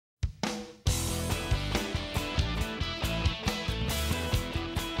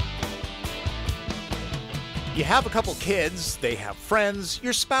You have a couple kids, they have friends,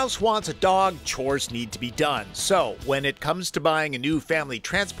 your spouse wants a dog, chores need to be done. So, when it comes to buying a new family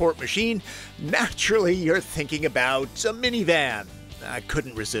transport machine, naturally you're thinking about a minivan. I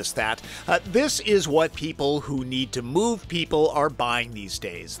couldn't resist that. This is what people who need to move people are buying these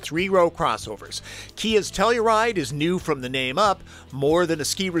days. 3-row crossovers. Kia's Telluride is new from the name up. More than a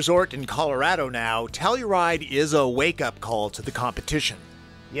ski resort in Colorado now, Telluride is a wake-up call to the competition.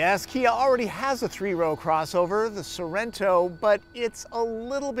 Yes, Kia already has a 3-row crossover, the Sorento, but it's a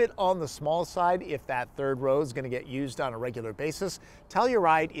little bit on the small side if that third row is going to get used on a regular basis.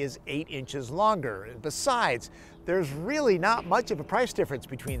 Telluride is 8 inches longer. And besides, there's really not much of a price difference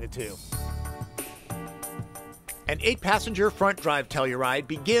between the two. An 8-passenger front-drive Telluride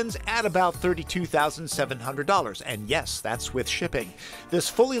begins at about $32,700, and yes, that's with shipping. This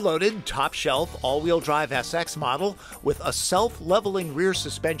fully loaded, top-shelf, all-wheel drive SX model with a self-leveling rear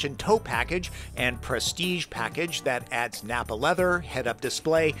suspension tow package and prestige package that adds Napa leather, head-up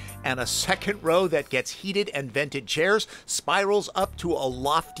display, and a second row that gets heated and vented chairs, spirals up to a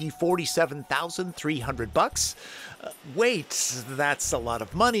lofty $47,300. Wait, that's a lot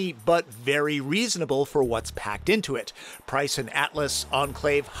of money, but very reasonable for what's packed into it. Price an Atlas,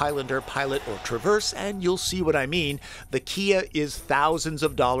 Enclave, Highlander, Pilot, or Traverse, and you'll see what I mean. The Kia is thousands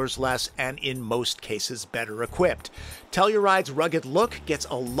of dollars less and in most cases better equipped. Telluride's rugged look gets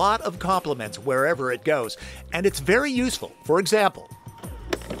a lot of compliments wherever it goes, and it's very useful. For example,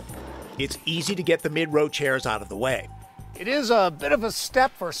 it's easy to get the mid-row chairs out of the way. It is a bit of a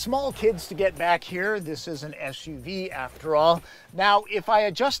step for small kids to get back here. This is an SUV after all. Now, if I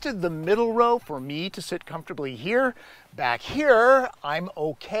adjusted the middle row for me to sit comfortably here, back here, I'm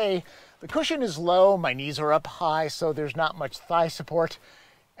okay. The cushion is low, my knees are up high, so there's not much thigh support.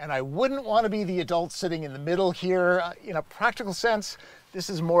 And I wouldn't want to be the adult sitting in the middle here. In a practical sense, this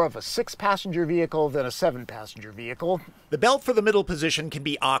is more of a 6-passenger vehicle than a 7-passenger vehicle. The belt for the middle position can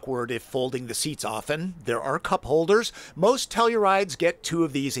be awkward if folding the seats often. There are cup holders. Most Tellurides get 2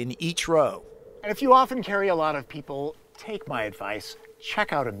 of these in each row. And if you often carry a lot of people, take my advice.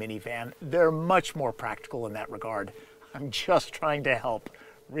 Check out a minivan. They're much more practical in that regard. I'm just trying to help.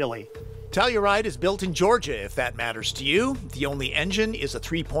 Really. Telluride is built in Georgia, if that matters to you. The only engine is a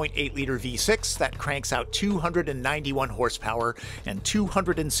 3.8-liter V6 that cranks out 291 horsepower and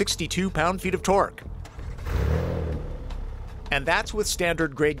 262 pound-feet of torque. And that's with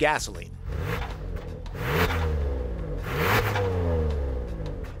standard-grade gasoline.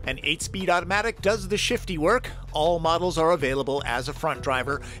 An 8-speed automatic does the shifty work. All models are available as a front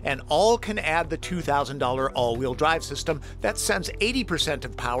driver, and all can add the $2,000 all-wheel drive system that sends 80%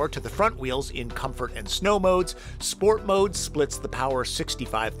 of power to the front wheels in comfort and snow modes. Sport mode splits the power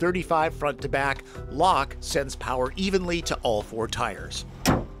 65-35 front to back. Lock sends power evenly to all 4 tires.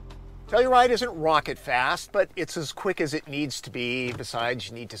 Telluride isn't rocket fast, but it's as quick as it needs to be. Besides,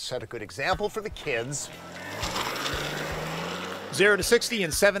 you need to set a good example for the kids. 0 to 60 in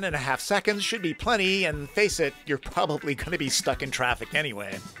 7.5 seconds should be plenty, and face it, you're probably going to be stuck in traffic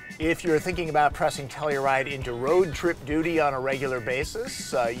anyway. If you're thinking about pressing Telluride into road trip duty on a regular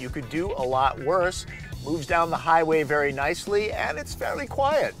basis, you could do a lot worse. Moves down the highway very nicely, and it's fairly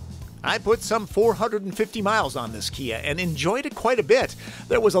quiet. I put some 450 miles on this Kia and enjoyed it quite a bit.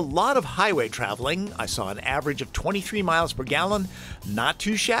 There was a lot of highway traveling. I saw an average of 23 miles per gallon. Not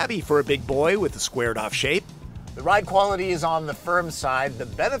too shabby for a big boy with a squared-off shape. The ride quality is on the firm side. The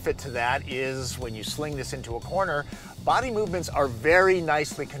benefit to that is when you sling this into a corner, body movements are very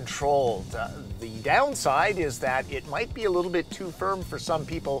nicely controlled. The downside is that it might be a little bit too firm for some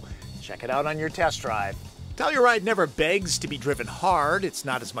people. Check it out on your test drive. Telluride never begs to be driven hard. It's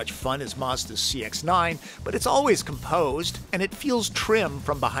not as much fun as Mazda's CX-9, but it's always composed, and it feels trim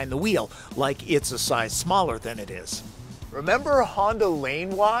from behind the wheel, like it's a size smaller than it is. Remember Honda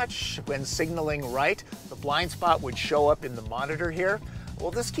Lane Watch? When signaling right, the blind spot would show up in the monitor here.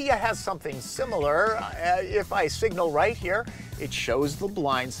 Well, this Kia has something similar. If I signal right here, it shows the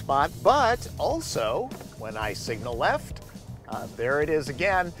blind spot, but also when I signal left, there it is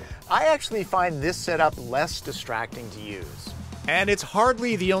again. I actually find this setup less distracting to use. And it's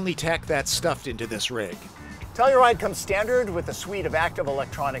hardly the only tech that's stuffed into this rig. Telluride comes standard with a suite of active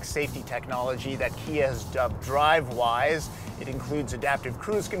electronic safety technology that Kia has dubbed DriveWise. It includes adaptive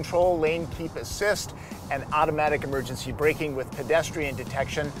cruise control, lane keep assist, and automatic emergency braking with pedestrian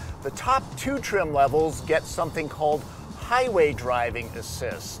detection. The top 2 trim levels get something called highway driving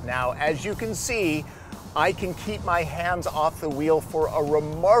assist. Now, as you can see, I can keep my hands off the wheel for a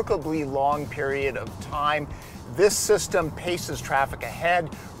remarkably long period of time. This system paces traffic ahead,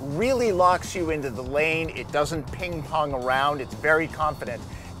 really locks you into the lane. It doesn't ping pong around. It's very confident.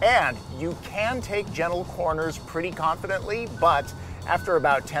 And you can take gentle corners pretty confidently, but after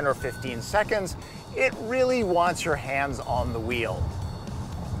about 10 or 15 seconds, it really wants your hands on the wheel,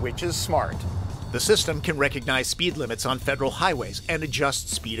 which is smart. The system can recognize speed limits on federal highways and adjust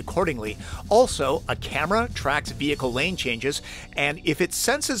speed accordingly. Also, a camera tracks vehicle lane changes, and if it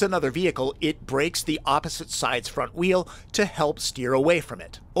senses another vehicle, it brakes the opposite side's front wheel to help steer away from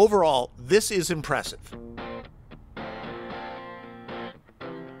it. Overall, this is impressive.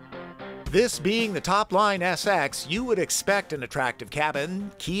 This being the top-line SX, you would expect an attractive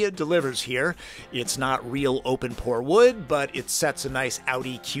cabin. Kia delivers here. It's not real open-pore wood, but it sets a nice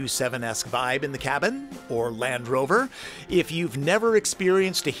Audi Q7-esque vibe in the cabin, or Land Rover. If you've never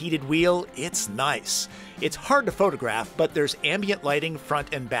experienced a heated wheel, it's nice. It's hard to photograph, but there's ambient lighting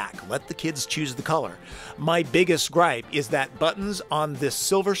front and back. Let the kids choose the color. My biggest gripe is that buttons on this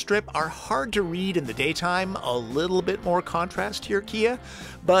silver strip are hard to read in the daytime. A little bit more contrast here, Kia.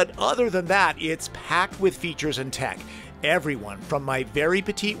 But other than that, it's packed with features and tech. Everyone, from my very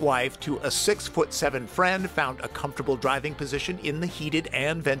petite wife to a 6'7" friend, found a comfortable driving position in the heated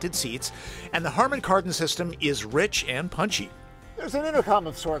and vented seats, and the Harman Kardon system is rich and punchy. There's an intercom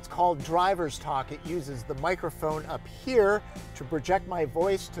of sorts called Driver's Talk. It uses the microphone up here to project my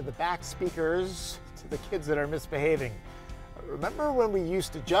voice to the back speakers to the kids that are misbehaving. Remember when we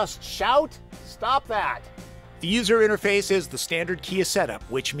used to just shout? Stop that! The user interface is the standard Kia setup,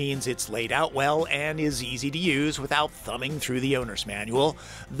 which means it's laid out well and is easy to use without thumbing through the owner's manual.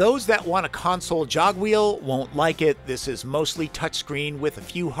 Those that want a console jog wheel won't like it. This is mostly touchscreen with a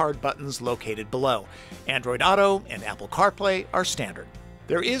few hard buttons located below. Android Auto and Apple CarPlay are standard.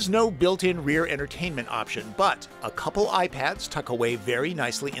 There is no built-in rear entertainment option, but a couple iPads tuck away very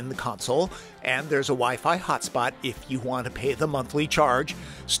nicely in the console, and there's a Wi-Fi hotspot if you want to pay the monthly charge.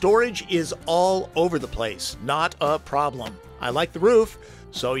 Storage is all over the place, not a problem. I like the roof,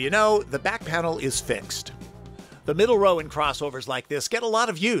 so you know the back panel is fixed. The middle row in crossovers like this get a lot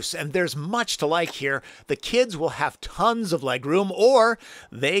of use, and there's much to like here. The kids will have tons of legroom, or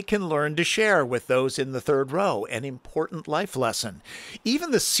they can learn to share with those in the third row, an important life lesson. Even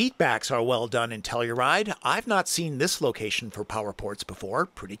the seat backs are well done in Telluride. I've not seen this location for power ports before.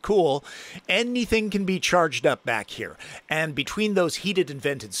 Pretty cool. Anything can be charged up back here, and between those heated and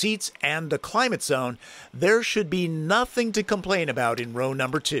vented seats and the climate zone, there should be nothing to complain about in row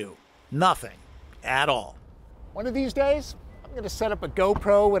number 2. Nothing at all. One of these days, I'm going to set up a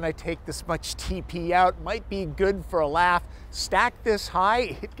GoPro when I take this much TP out. Might be good for a laugh. Stack this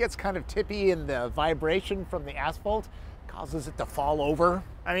high, it gets kind of tippy, and the vibration from the asphalt causes it to fall over.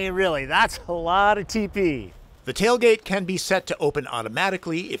 I mean, really, that's a lot of TP. The tailgate can be set to open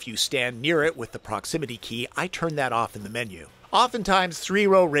automatically if you stand near it with the proximity key. I turn that off in the menu. Oftentimes,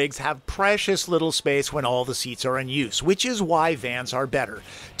 3-row rigs have precious little space when all the seats are in use, which is why vans are better.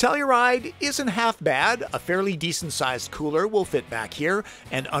 Telluride isn't half bad. A fairly decent-sized cooler will fit back here,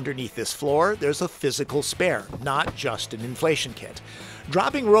 and underneath this floor, there's a physical spare, not just an inflation kit.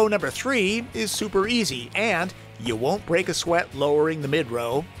 Dropping row number 3 is super easy, and you won't break a sweat lowering the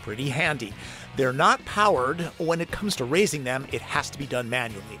mid-row. Pretty handy. They're not powered. When it comes to raising them, it has to be done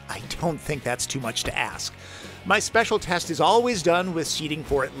manually. I don't think that's too much to ask. My special test is always done with seating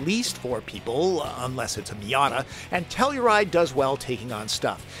for at least 4 people, unless it's a Miata, and Telluride does well taking on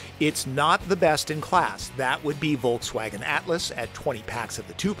stuff. It's not the best in class. That would be Volkswagen Atlas at 20 packs of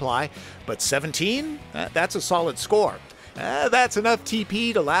the 2-ply, but 17? That's a solid score. That's enough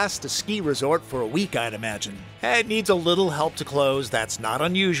TP to last a ski resort for a week, I'd imagine. It needs a little help to close. That's not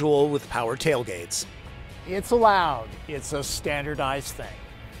unusual with power tailgates. It's allowed. It's a standardized thing.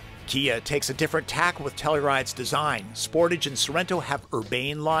 Kia takes a different tack with Telluride's design. Sportage and Sorento have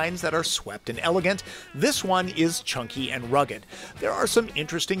urbane lines that are swept and elegant. This one is chunky and rugged. There are some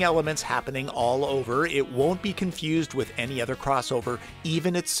interesting elements happening all over. It won't be confused with any other crossover,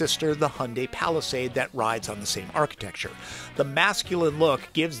 even its sister, the Hyundai Palisade, that rides on the same architecture. The masculine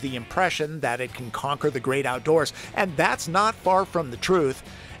look gives the impression that it can conquer the great outdoors, and that's not far from the truth.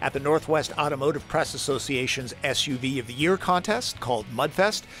 At the Northwest Automotive Press Association's SUV of the Year contest, called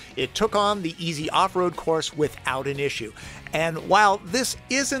Mudfest, it took on the easy off-road course without an issue. And while this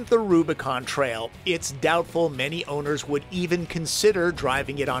isn't the Rubicon Trail, it's doubtful many owners would even consider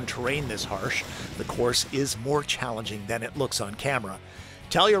driving it on terrain this harsh. The course is more challenging than it looks on camera.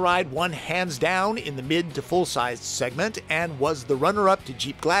 Telluride won hands down in the mid to full-sized segment and was the runner-up to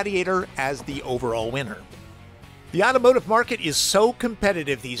Jeep Gladiator as the overall winner. The automotive market is so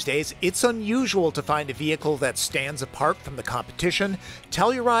competitive these days, it's unusual to find a vehicle that stands apart from the competition.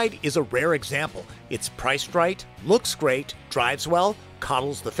 Telluride is a rare example. It's priced right, looks great, drives well,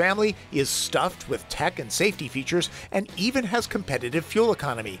 coddles the family, is stuffed with tech and safety features, and even has competitive fuel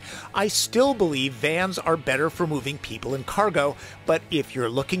economy. I still believe vans are better for moving people and cargo, but if you're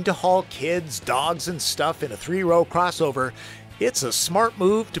looking to haul kids, dogs, and stuff in a 3-row crossover, it's a smart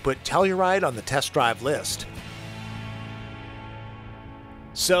move to put Telluride on the test drive list.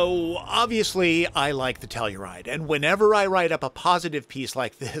 So, obviously, I like the Telluride, and whenever I write up a positive piece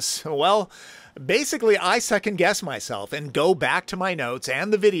like this, well, basically I second guess myself and go back to my notes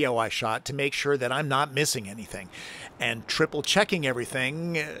and the video I shot to make sure that I'm not missing anything. And triple checking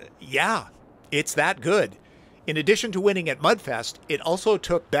everything, yeah, it's that good. In addition to winning at Mudfest, it also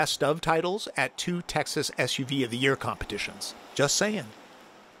took Best of titles at 2 Texas SUV of the Year competitions. Just saying.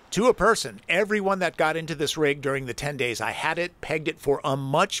 To a person, everyone that got into this rig during the 10 days I had it pegged it for a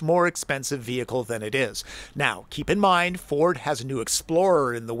much more expensive vehicle than it is. Now, keep in mind, Ford has a new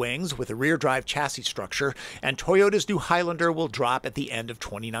Explorer in the wings with a rear drive chassis structure, and Toyota's new Highlander will drop at the end of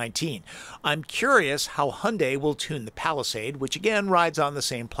 2019. I'm curious how Hyundai will tune the Palisade, which again rides on the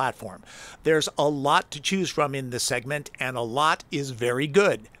same platform. There's a lot to choose from in this segment, and a lot is very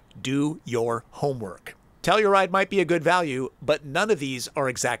good. Do your homework. Telluride might be a good value, but none of these are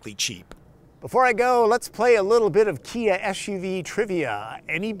exactly cheap. Before I go, let's play a little bit of Kia SUV trivia.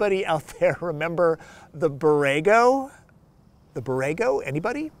 Anybody out there remember the Borrego? The Borrego?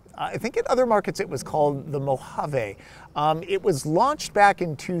 Anybody? I think in other markets it was called the Mojave. It was launched back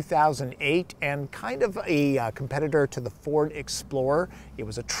in 2008 and kind of a competitor to the Ford Explorer. It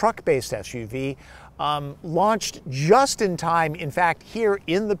was a truck-based SUV. Launched just in time, in fact, here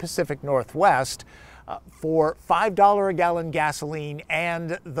in the Pacific Northwest, for $5 a gallon gasoline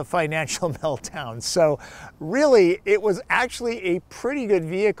and the financial meltdown. So really, it was actually a pretty good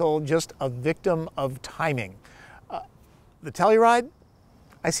vehicle, just a victim of timing. The Telluride,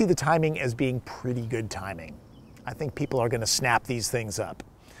 I see the timing as being pretty good timing. I think people are going to snap these things up.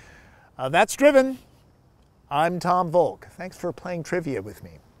 That's Driven. I'm Tom Voelk. Thanks for playing trivia with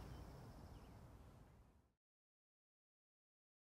me.